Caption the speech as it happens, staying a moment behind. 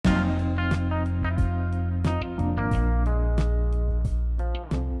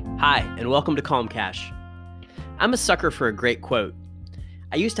Hi, and welcome to Calm Cash. I'm a sucker for a great quote.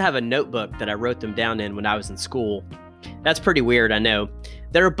 I used to have a notebook that I wrote them down in when I was in school. That's pretty weird, I know.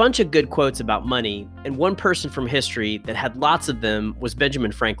 There are a bunch of good quotes about money, and one person from history that had lots of them was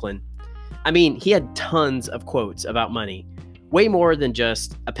Benjamin Franklin. I mean, he had tons of quotes about money, way more than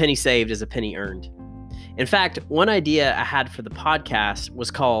just a penny saved is a penny earned. In fact, one idea I had for the podcast was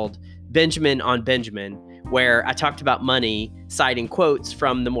called Benjamin on Benjamin, where I talked about money, citing quotes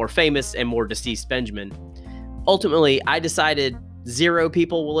from the more famous and more deceased Benjamin. Ultimately, I decided 0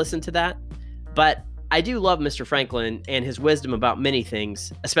 people will listen to that, but I do love Mr. Franklin and his wisdom about many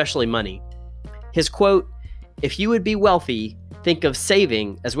things, especially money. His quote, "If you would be wealthy, think of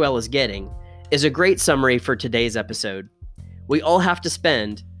saving as well as getting," is a great summary for today's episode. We all have to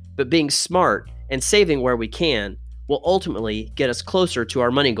spend, but being smart and saving where we can will ultimately get us closer to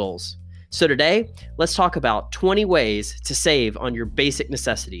our money goals. So today, let's talk about 20 ways to save on your basic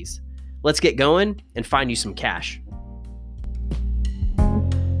necessities. Let's get going and find you some cash.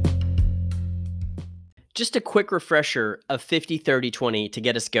 Just a quick refresher of 50-30-20 to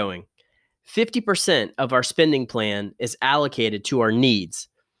get us going. 50% of our spending plan is allocated to our needs,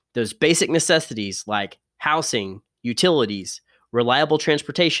 those basic necessities like housing, utilities, reliable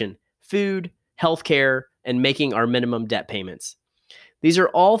transportation, food, healthcare, and making our minimum debt payments. These are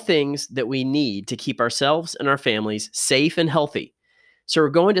all things that we need to keep ourselves and our families safe and healthy. So we're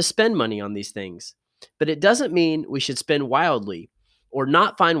going to spend money on these things, but it doesn't mean we should spend wildly or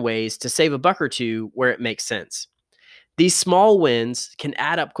not find ways to save a buck or two where it makes sense. These small wins can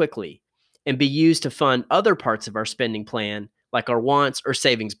add up quickly and be used to fund other parts of our spending plan, like our wants or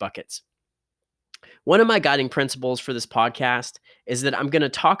savings buckets. One of my guiding principles for this podcast is that I'm going to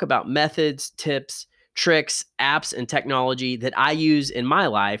talk about methods, tips, tricks, apps, and technology that I use in my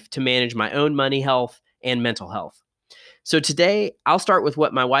life to manage my own money health and mental health. So today, I'll start with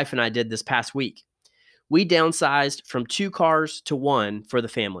what my wife and I did this past week. We downsized from 2 cars to 1 for the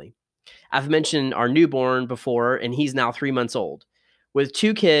family. I've mentioned our newborn before, and he's now 3 months old. With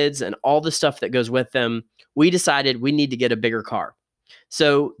 2 kids and all the stuff that goes with them, we decided we need to get a bigger car.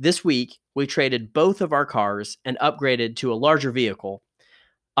 So this week, we traded both of our cars and upgraded to a larger vehicle,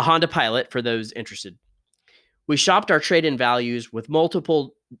 a Honda Pilot for those interested. We shopped our trade-in values with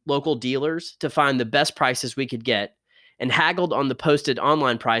multiple local dealers to find the best prices we could get and haggled on the posted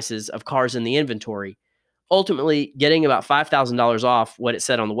online prices of cars in the inventory, ultimately getting about $5,000 off what it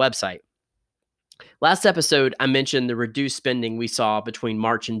said on the website. Last episode, I mentioned the reduced spending we saw between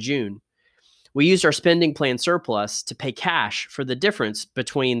March and June. We used our spending plan surplus to pay cash for the difference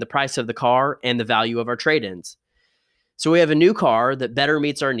between the price of the car and the value of our trade-ins. So we have a new car that better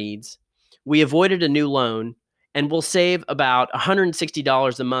meets our needs. We avoided a new loan, and we'll save about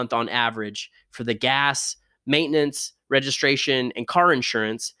 $160 a month on average for the gas, maintenance, registration, and car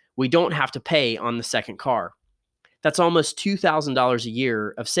insurance we don't have to pay on the second car. That's almost $2,000 a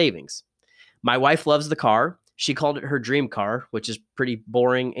year of savings. My wife loves the car. She called it her dream car, which is pretty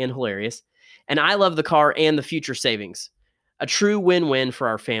boring and hilarious. And I love the car and the future savings. A true win-win for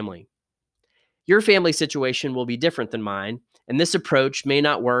our family. Your family situation will be different than mine, and this approach may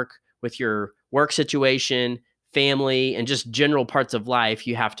not work with your work situation, family, and just general parts of life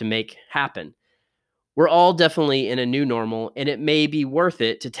you have to make happen. We're all definitely in a new normal, and it may be worth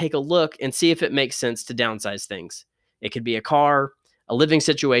it to take a look and see if it makes sense to downsize things. It could be a car, a living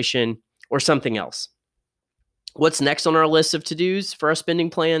situation, or something else. What's next on our list of to-dos for our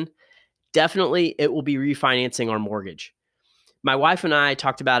spending plan? Definitely, it will be refinancing our mortgage. My wife and I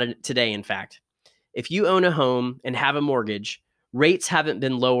talked about it today, in fact. If you own a home and have a mortgage, rates haven't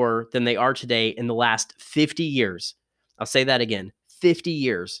been lower than they are today in the last 50 years. I'll say that again, 50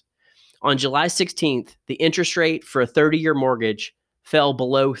 years. On July 16th, the interest rate for a 30-year mortgage fell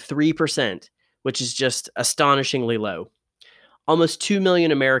below 3%, which is just astonishingly low. Almost 2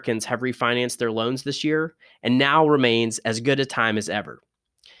 million Americans have refinanced their loans this year, and now remains as good a time as ever.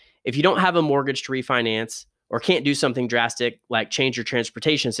 If you don't have a mortgage to refinance or can't do something drastic like change your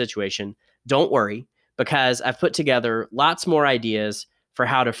transportation situation, don't worry, because I've put together lots more ideas for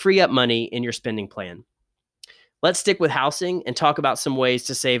how to free up money in your spending plan. Let's stick with housing and talk about some ways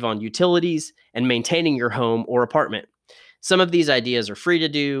to save on utilities and maintaining your home or apartment. Some of these ideas are free to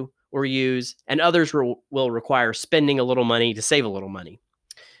do or use, and others will require spending a little money to save a little money.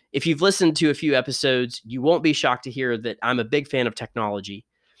 If you've listened to a few episodes, you won't be shocked to hear that I'm a big fan of technology.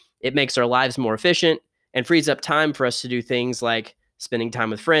 It makes our lives more efficient and frees up time for us to do things like spending time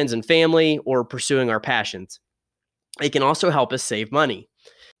with friends and family or pursuing our passions. It can also help us save money.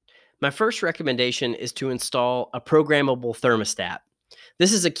 My first recommendation is to install a programmable thermostat.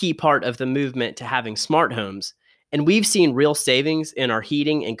 This is a key part of the movement to having smart homes, And we've seen real savings in our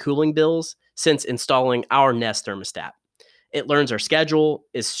heating and cooling bills since installing our Nest thermostat. It learns our schedule,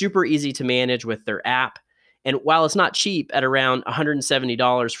 is super easy to manage with their app, and while it's not cheap at around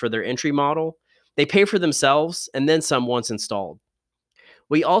 $170 for their entry model, they pay for themselves and then some once installed.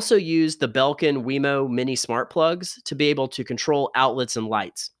 We also use the Belkin Wemo mini smart plugs to be able to control outlets and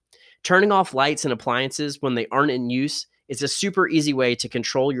lights. Turning off lights and appliances when they aren't in use is a super easy way to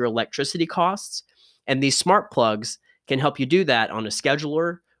control your electricity costs, and these smart plugs can help you do that on a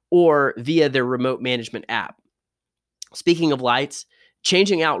scheduler or via their remote management app. Speaking of lights,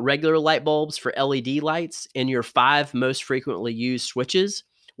 changing out regular light bulbs for LED lights in your 5 most frequently used switches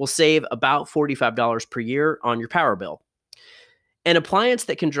will save about $45 per year on your power bill. An appliance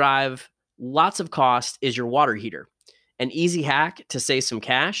that can drive lots of cost is your water heater. An easy hack to save some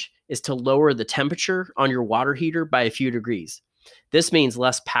cash is to lower the temperature on your water heater by a few degrees. This means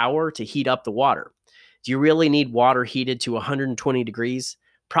less power to heat up the water. Do you really need water heated to 120 degrees?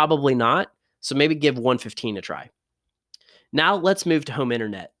 Probably not, so maybe give 115 a try. Now let's move to home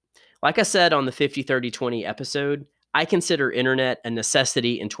internet. Like I said on the 50-30-20 episode, I consider internet a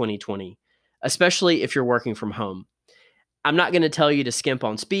necessity in 2020, especially if you're working from home. I'm not going to tell you to skimp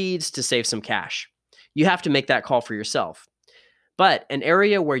on speeds to save some cash. You have to make that call for yourself. But an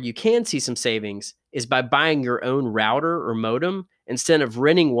area where you can see some savings is by buying your own router or modem instead of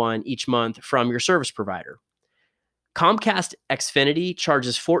renting one each month from your service provider. Comcast Xfinity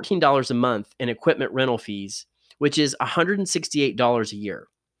charges $14 a month in equipment rental fees, which is $168 a year.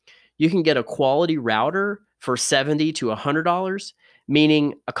 You can get a quality router for $70 to $100,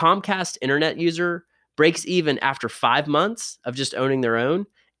 meaning a Comcast internet user breaks even after 5 months of just owning their own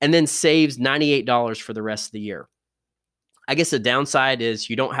and then saves $98 for the rest of the year. I guess the downside is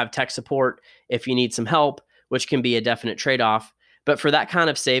you don't have tech support if you need some help, which can be a definite trade-off. But for that kind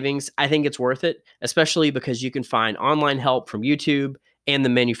of savings, I think it's worth it, especially because you can find online help from YouTube and the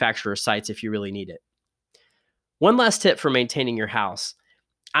manufacturer's sites if you really need it. One last tip for maintaining your house.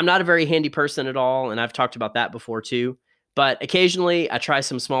 I'm not a very handy person at all, and I've talked about that before too, but occasionally I try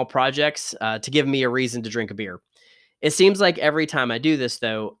some small projects to give me a reason to drink a beer. It seems like every time I do this,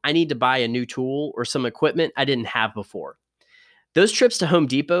 though, I need to buy a new tool or some equipment I didn't have before. Those trips to Home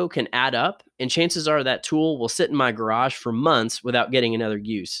Depot can add up, and chances are that tool will sit in my garage for months without getting another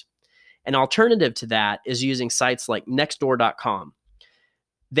use. An alternative to that is using sites like Nextdoor.com.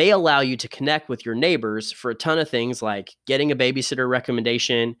 They allow you to connect with your neighbors for a ton of things like getting a babysitter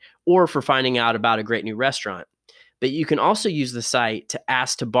recommendation or for finding out about a great new restaurant. But you can also use the site to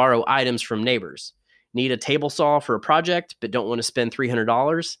ask to borrow items from neighbors. Need a table saw for a project but don't want to spend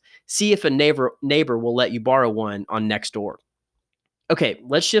 $300? See if a neighbor will let you borrow one on Nextdoor. Okay,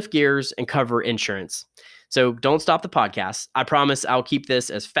 let's shift gears and cover insurance. So don't stop the podcast. I promise I'll keep this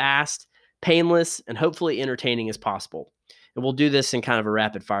as fast, painless, and hopefully entertaining as possible. And we'll do this in kind of a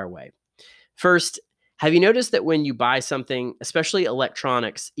rapid fire way. First, have you noticed that when you buy something, especially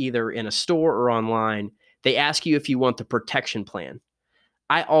electronics, either in a store or online, they ask you if you want the protection plan?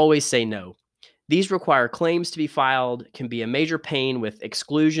 I always say no. These require claims to be filed, can be a major pain with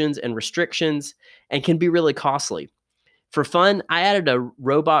exclusions and restrictions, and can be really costly. For fun, I added a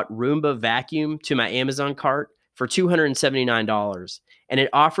robot Roomba vacuum to my Amazon cart for $279, and it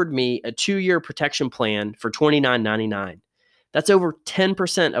offered me a 2-year protection plan for $29.99. That's over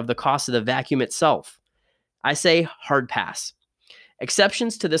 10% of the cost of the vacuum itself. I say hard pass.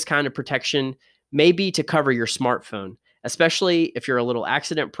 Exceptions to this kind of protection may be to cover your smartphone, especially if you're a little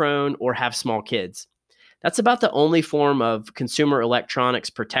accident prone or have small kids. That's about the only form of consumer electronics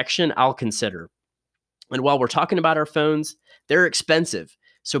protection I'll consider. And while we're talking about our phones, they're expensive,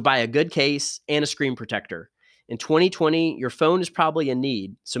 so buy a good case and a screen protector. In 2020, your phone is probably in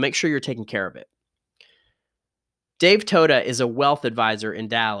need, so make sure you're taking care of it. Dave Toda is a wealth advisor in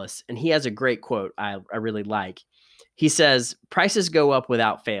Dallas, and he has a great quote I really like. He says, "Prices go up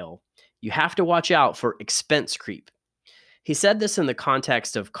without fail. You have to watch out for expense creep." He said this in the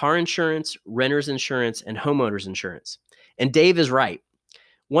context of car insurance, renter's insurance, and homeowner's insurance. And Dave is right.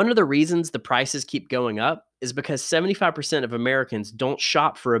 One of the reasons the prices keep going up is because 75% of Americans don't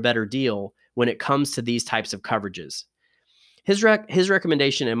shop for a better deal when it comes to these types of coverages. His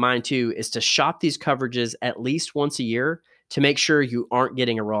recommendation, and mine too, is to shop these coverages at least once a year to make sure you aren't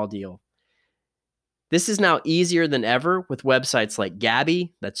getting a raw deal. This is now easier than ever with websites like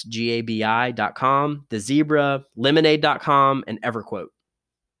Gabi, that's Gabi.com, The Zebra, Lemonade.com, and EverQuote.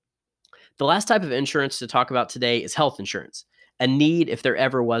 The last type of insurance to talk about today is health insurance, a need if there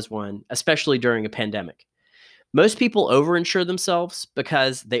ever was one, especially during a pandemic. Most people overinsure themselves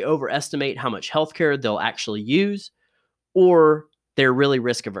because they overestimate how much healthcare they'll actually use, or they're really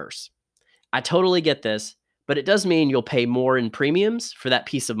risk averse. I totally get this, but it does mean you'll pay more in premiums for that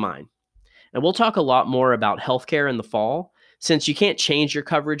peace of mind. And we'll talk a lot more about healthcare in the fall, since you can't change your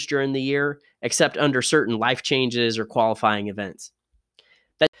coverage during the year except under certain life changes or qualifying events.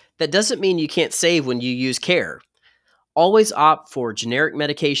 That doesn't mean you can't save when you use care. Always opt for generic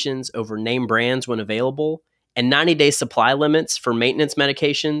medications over name brands when available, and 90-day supply limits for maintenance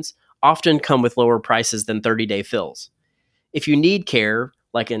medications often come with lower prices than 30-day fills. If you need care,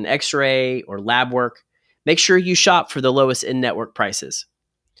 like an x-ray or lab work, make sure you shop for the lowest in-network prices.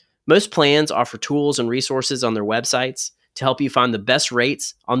 Most plans offer tools and resources on their websites to help you find the best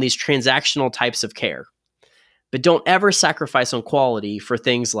rates on these transactional types of care. But don't ever sacrifice on quality for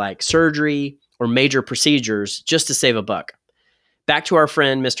things like surgery or major procedures just to save a buck. Back to our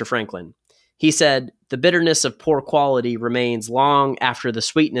friend, Mr. Franklin. He said, "The bitterness of poor quality remains long after the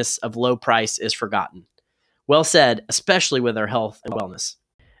sweetness of low price is forgotten." Well said, especially with our health and wellness.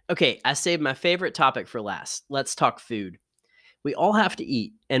 Okay, I saved my favorite topic for last. Let's talk food. We all have to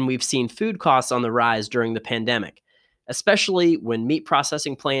eat, and we've seen food costs on the rise during the pandemic, especially when meat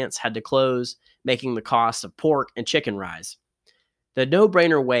processing plants had to close, making the cost of pork and chicken rise. The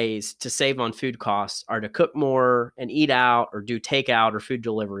no-brainer ways to save on food costs are to cook more and eat out or do takeout or food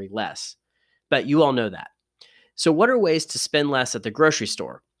delivery less. But you all know that. So what are ways to spend less at the grocery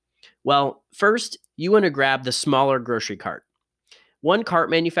store? Well, first, you want to grab the smaller grocery cart. One cart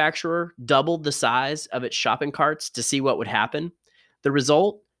manufacturer doubled the size of its shopping carts to see what would happen. The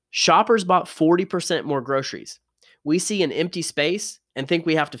result? Shoppers bought 40% more groceries. We see an empty space and think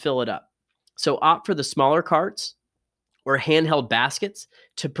we have to fill it up. So opt for the smaller carts or handheld baskets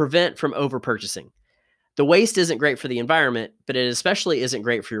to prevent from over-purchasing. The waste isn't great for the environment, but it especially isn't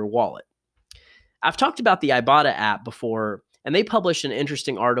great for your wallet. I've talked about the Ibotta app before, and they published an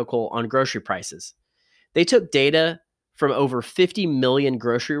interesting article on grocery prices. They took data from over 50 million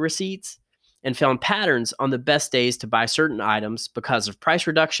grocery receipts and found patterns on the best days to buy certain items because of price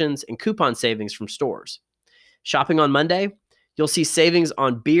reductions and coupon savings from stores. Shopping on Monday, you'll see savings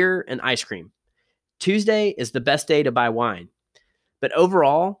on beer and ice cream. Tuesday is the best day to buy wine. But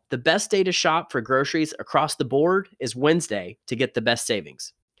overall, the best day to shop for groceries across the board is Wednesday to get the best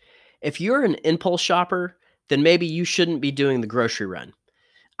savings. If you're an impulse shopper, then maybe you shouldn't be doing the grocery run.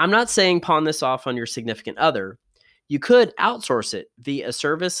 I'm not saying pawn this off on your significant other. You could outsource it via a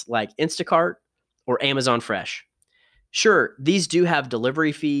service like Instacart or Amazon Fresh. Sure, these do have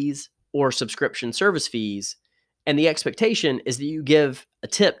delivery fees or subscription service fees, and the expectation is that you give a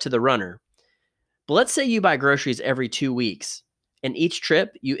tip to the runner. But let's say you buy groceries every 2 weeks, and each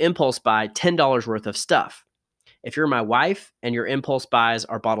trip you impulse buy $10 worth of stuff. If you're my wife and your impulse buys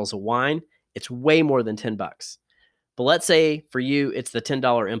are bottles of wine, it's way more than $10. But let's say for you, it's the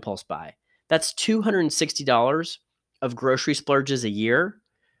 $10 impulse buy. That's $260 of grocery splurges a year,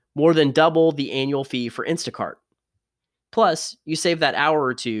 more than double the annual fee for Instacart. Plus, you save that hour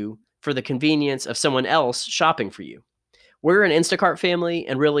or two for the convenience of someone else shopping for you. We're an Instacart family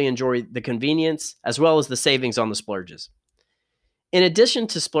and really enjoy the convenience as well as the savings on the splurges. In addition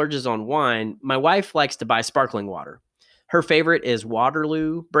to splurges on wine, my wife likes to buy sparkling water. Her favorite is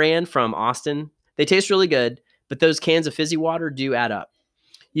Waterloo brand from Austin. They taste really good, but those cans of fizzy water do add up.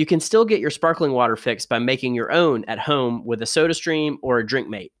 You can still get your sparkling water fix by making your own at home with a SodaStream or a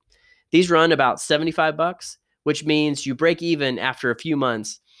DrinkMate. These run about $75, which means you break even after a few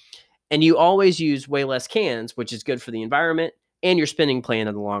months, and you always use way less cans, which is good for the environment and your spending plan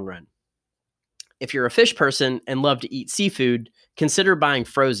in the long run. If you're a fish person and love to eat seafood, consider buying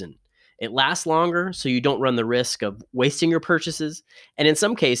frozen. It lasts longer, so you don't run the risk of wasting your purchases, and in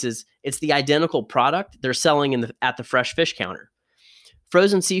some cases, it's the identical product they're selling at the fresh fish counter.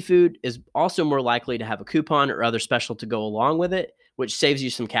 Frozen seafood is also more likely to have a coupon or other special to go along with it, which saves you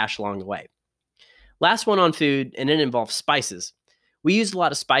some cash along the way. Last one on food, and it involves spices. We use a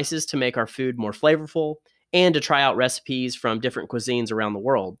lot of spices to make our food more flavorful and to try out recipes from different cuisines around the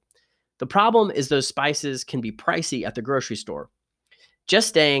world. The problem is those spices can be pricey at the grocery store. Just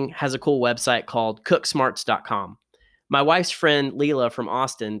Staying has a cool website called cooksmarts.com. My wife's friend Leela from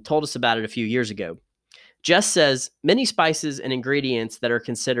Austin told us about it a few years ago. Jess says many spices and ingredients that are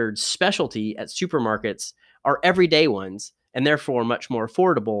considered specialty at supermarkets are everyday ones and therefore much more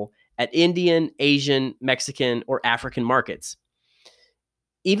affordable at Indian, Asian, Mexican, or African markets.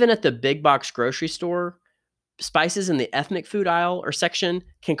 Even at the big box grocery store, spices in the ethnic food aisle or section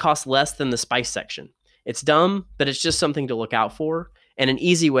can cost less than the spice section. It's dumb, but it's just something to look out for and an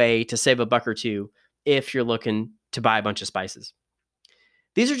easy way to save a buck or two if you're looking to buy a bunch of spices.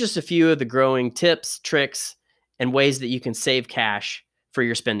 These are just a few of the growing tips, tricks, and ways that you can save cash for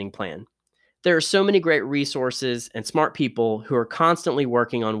your spending plan. There are so many great resources and smart people who are constantly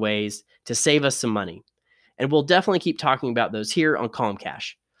working on ways to save us some money. And we'll definitely keep talking about those here on Calm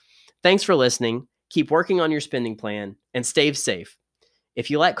Cash. Thanks for listening. Keep working on your spending plan and stay safe. If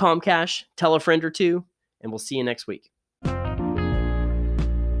you like Calm Cash, tell a friend or two, and we'll see you next week.